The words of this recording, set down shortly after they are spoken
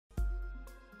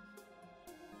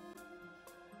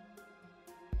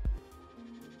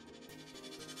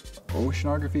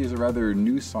Oceanography is a rather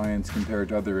new science compared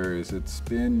to other areas. It's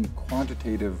been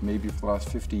quantitative maybe for the last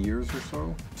 50 years or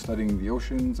so, studying the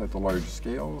oceans at the large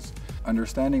scales,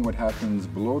 understanding what happens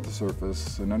below the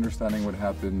surface and understanding what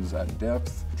happens at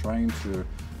depth, trying to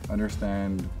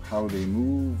understand how they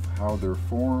move, how they're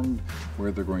formed,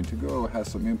 where they're going to go, has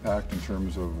some impact in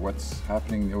terms of what's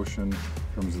happening in the ocean,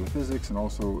 in terms of the physics and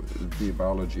also the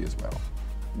biology as well.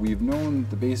 We've known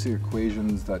the basic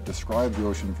equations that describe the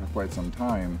ocean for quite some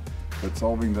time, but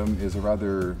solving them is a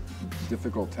rather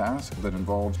difficult task that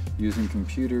involves using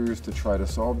computers to try to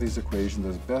solve these equations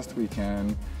as best we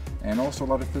can, and also a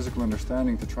lot of physical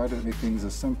understanding to try to make things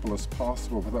as simple as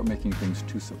possible without making things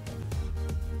too simple.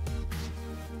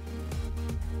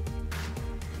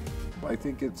 I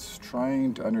think it's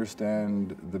trying to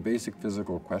understand the basic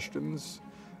physical questions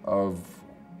of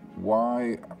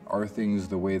why are things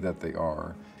the way that they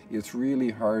are. It's really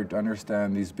hard to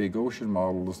understand these big ocean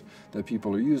models that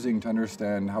people are using to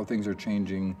understand how things are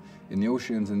changing in the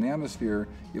oceans and the atmosphere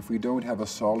if we don't have a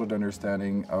solid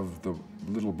understanding of the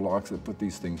little blocks that put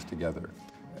these things together.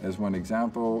 As one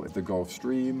example, the Gulf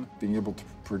Stream, being able to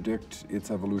predict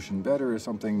its evolution better is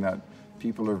something that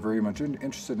people are very much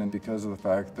interested in because of the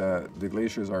fact that the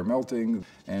glaciers are melting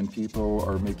and people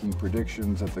are making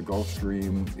predictions that the Gulf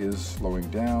Stream is slowing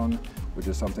down, which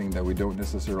is something that we don't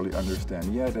necessarily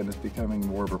understand yet, and it's becoming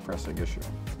more of a pressing issue.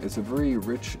 It's a very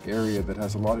rich area that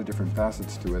has a lot of different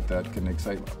facets to it that can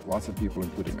excite lots of people,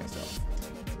 including myself.